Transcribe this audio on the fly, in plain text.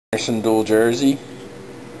Anderson dual jersey.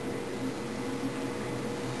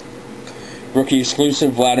 Rookie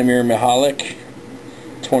exclusive Vladimir Mihalik,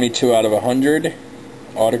 22 out of 100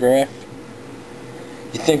 autograph.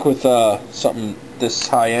 You'd think with something this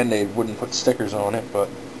high end they wouldn't put stickers on it, but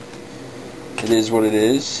it is what it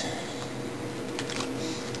is.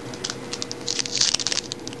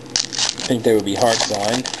 I think they would be hard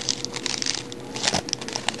signed.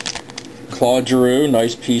 Claude Giroux,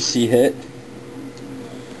 nice PC hit.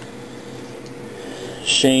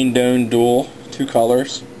 Shane Doan dual, 2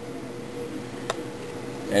 colors.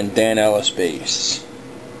 And Dan Ellis base.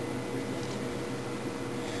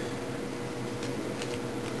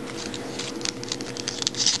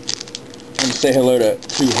 I'm going to say hello to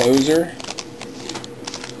Two Hoser.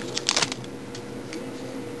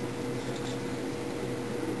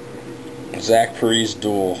 Zach Parise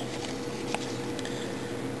dual.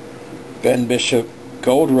 Ben Bishop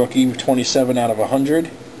gold rookie, 27 out of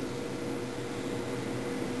 100.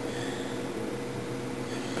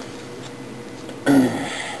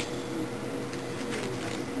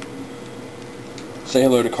 Say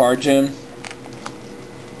hello to Card Jim,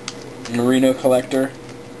 Marino Collector,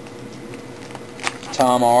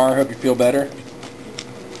 Tom R. Hope you feel better.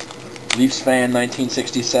 Leafs fan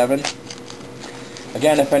 1967.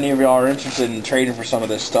 Again, if any of y'all are interested in trading for some of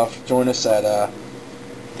this stuff, join us at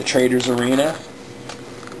the Traders Arena,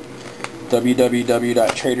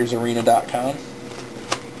 www.tradersarena.com.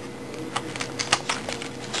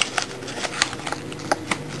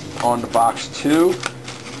 On to box 2.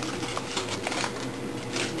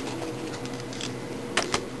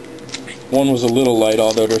 One was a little light,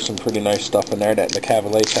 although there's some pretty nice stuff in there. That the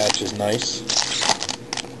Cavalier patch is nice.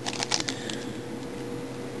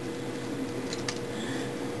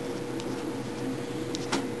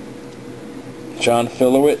 John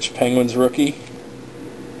Filowich, Penguins rookie.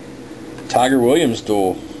 Tiger Williams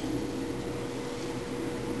duel.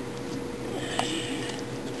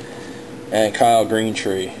 And Kyle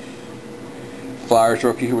Greentree, Flyers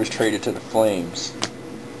rookie who was traded to the Flames.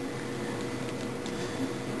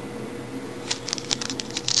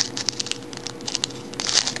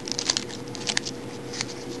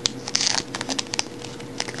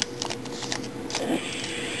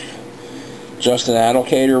 Justin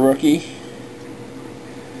Adelcater rookie.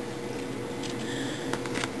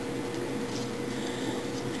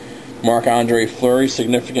 Marc-Andre Fleury,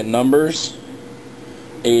 significant numbers,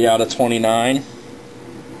 8 out of 29.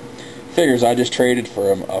 Figures I just traded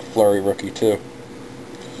for a Fleury rookie too.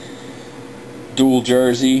 Dual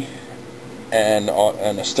jersey and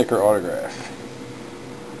a sticker autograph.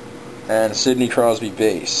 And a Sidney Crosby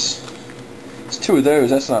base. It's 2 of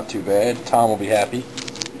those, that's not too bad. Tom will be happy.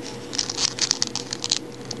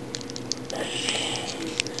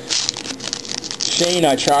 Shane,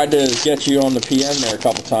 I tried to get you on the PM there a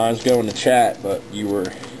couple times, go in the chat, but you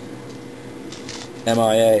were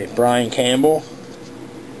MIA. Brian Campbell.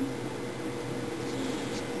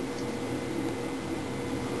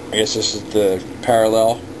 I guess this is the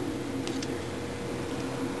parallel.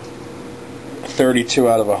 32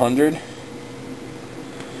 out of 100.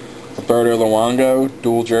 Roberto Luongo,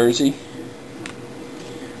 dual jersey.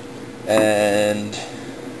 And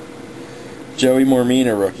Joey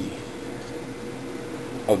Mormina rookie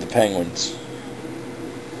of the Penguins,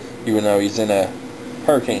 even though he's in a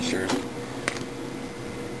Hurricanes jersey.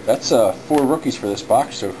 That's 4 rookies for this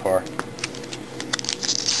box so far,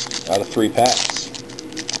 out of 3 packs.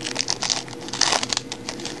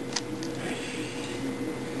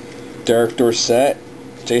 Derek Dorsett,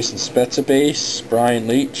 Jason Spezza base, Brian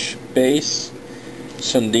Leach base,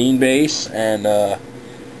 Sundin base, and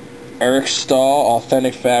Eric Stahl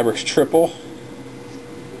Authentic Fabrics triple.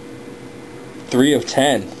 3 of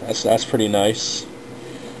 10. That's pretty nice.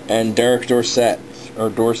 And Derek Dorsett, or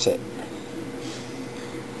Dorset.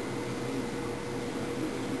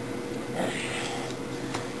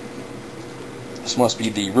 This must be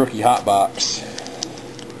the rookie hot box.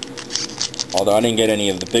 Although I didn't get any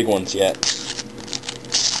of the big ones yet.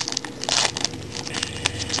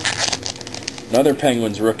 Another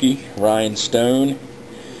Penguins rookie, Ryan Stone,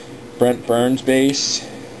 Brent Burns base,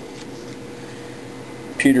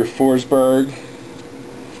 Peter Forsberg,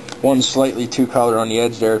 one slightly 2 color on the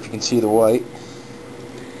edge there if you can see the white.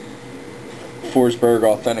 Forsberg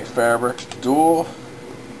Authentic Fabrics dual,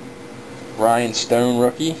 Ryan Stone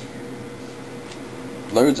rookie.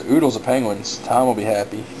 Loads of oodles of Penguins. Tom will be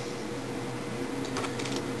happy.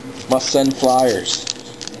 Must send flyers.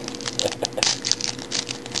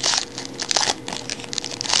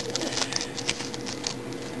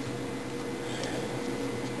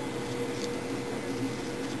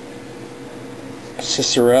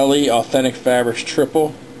 Cicerelli Authentic Fabrics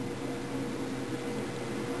triple.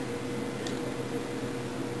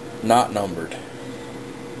 not numbered.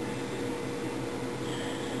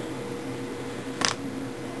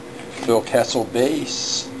 Phil Kessel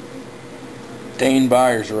base. Dane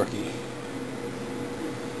Byers rookie.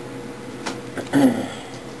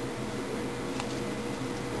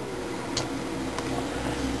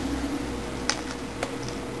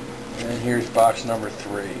 And here's box number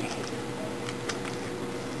 3.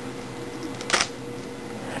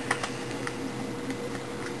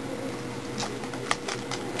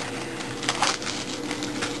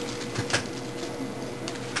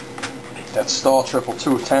 That Stahl triple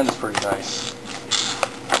 2 of 10 is pretty nice.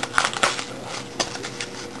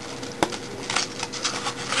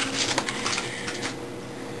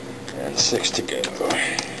 And 6 to go.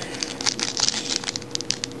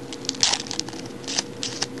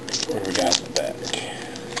 What do we got in the back?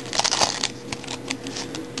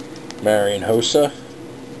 Marian Hossa.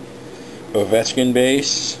 Ovechkin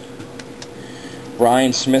base.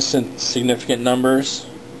 Ryan Smith significant numbers.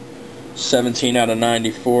 17 out of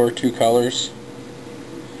 94, 2 colors.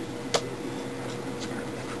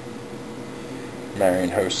 Marian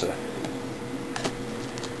Hossa.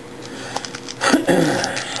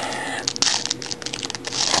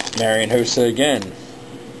 Marian Hossa again.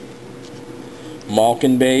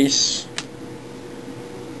 Malkin base.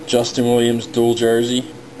 Justin Williams dual jersey.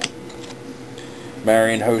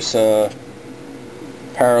 Marian Hossa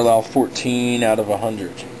parallel 14 out of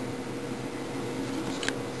 100.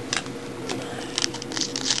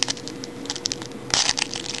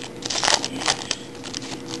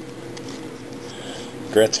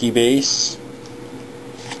 Gretzky base.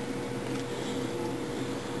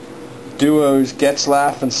 Duos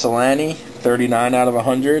Getzlaf and Solani, 39 out of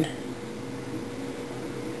 100.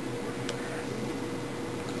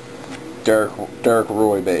 Derek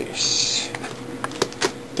Roy base.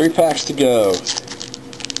 3 packs to go.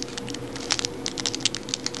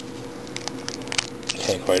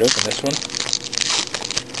 Can't quite open this one.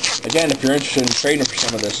 Again, if you're interested in trading for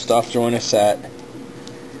some of this stuff, join us at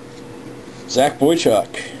Zach Boychuk,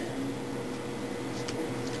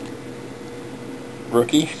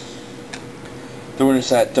 rookie. Doing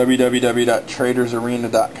this at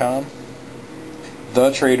www.tradersarena.com.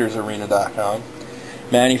 TheTradersArena.com.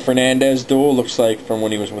 Manny Fernandez duel, looks like from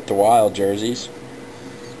when he was with the Wild jerseys.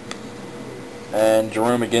 And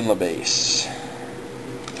Jerome McGinley base.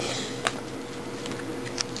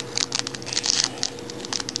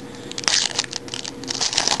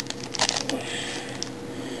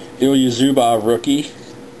 Ilya Zubov rookie.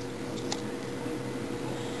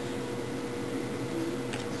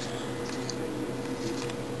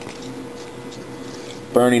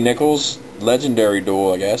 Bernie Nichols, legendary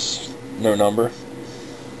duel, I guess. No number.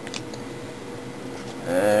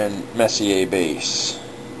 And Messier base.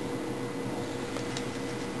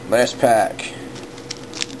 Last pack.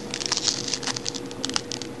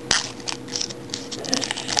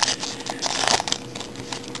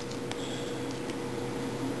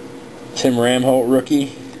 Tim Ramholt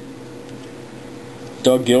rookie.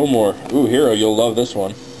 Doug Gilmour. Ooh, hero, you'll love this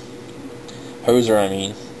one. Hoser, I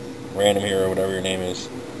mean. Random hero, whatever your name is.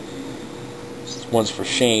 This one's for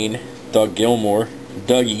Shane. Doug Gilmour.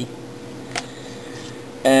 Dougie.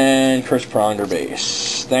 And Chris Pronger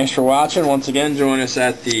base. Thanks for watching. Once again, join us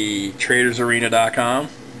at the TradersArena.com.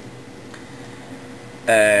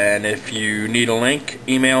 And if you need a link,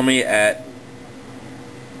 email me at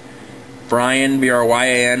Bryan,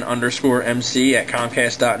 BRYAN _MC at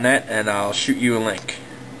Comcast.net, and I'll shoot you a link.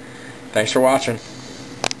 Thanks for watching.